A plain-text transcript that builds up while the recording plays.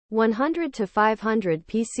100 to 500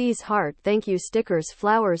 PCs Heart Thank You Stickers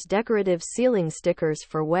Flowers Decorative Ceiling Stickers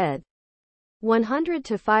for Wed. 100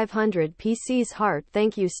 to 500 PCs Heart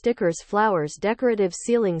Thank You Stickers Flowers Decorative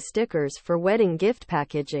Ceiling Stickers for Wedding Gift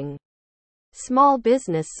Packaging. Small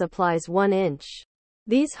business supplies 1 inch.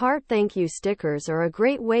 These Heart Thank You stickers are a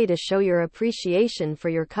great way to show your appreciation for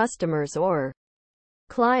your customers or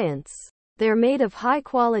clients. They're made of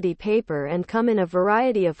high-quality paper and come in a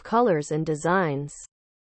variety of colors and designs.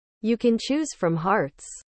 You can choose from hearts,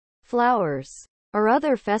 flowers, or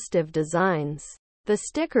other festive designs. The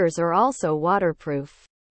stickers are also waterproof,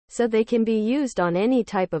 so they can be used on any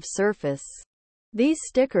type of surface. These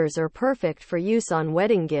stickers are perfect for use on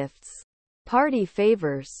wedding gifts, party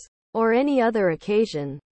favors, or any other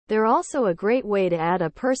occasion. They're also a great way to add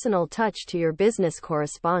a personal touch to your business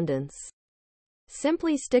correspondence.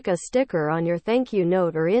 Simply stick a sticker on your thank you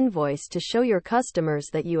note or invoice to show your customers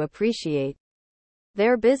that you appreciate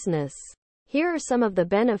their business. Here are some of the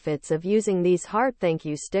benefits of using these Heart Thank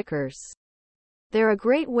You stickers. They're a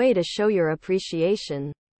great way to show your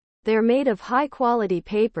appreciation. They're made of high-quality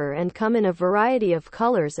paper and come in a variety of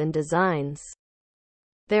colors and designs.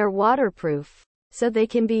 They're waterproof, so they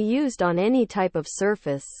can be used on any type of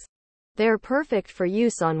surface. They're perfect for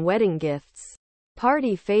use on wedding gifts,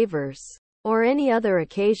 party favors, or any other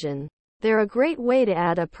occasion. They're a great way to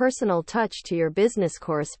add a personal touch to your business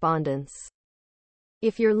correspondence.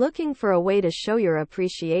 If you're looking for a way to show your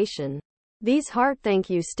appreciation, these Heart Thank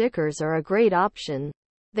You stickers are a great option.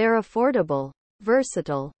 They're affordable,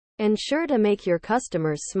 versatile, and sure to make your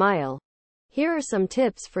customers smile. Here are some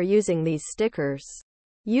tips for using these stickers.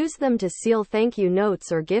 Use them to seal thank you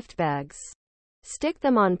notes or gift bags. Stick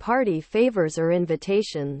them on party favors or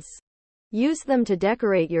invitations. Use them to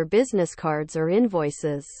decorate your business cards or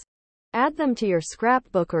invoices. Add them to your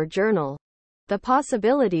scrapbook or journal. The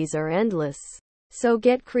possibilities are endless. So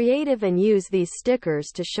get creative and use these stickers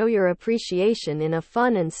to show your appreciation in a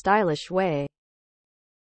fun and stylish way.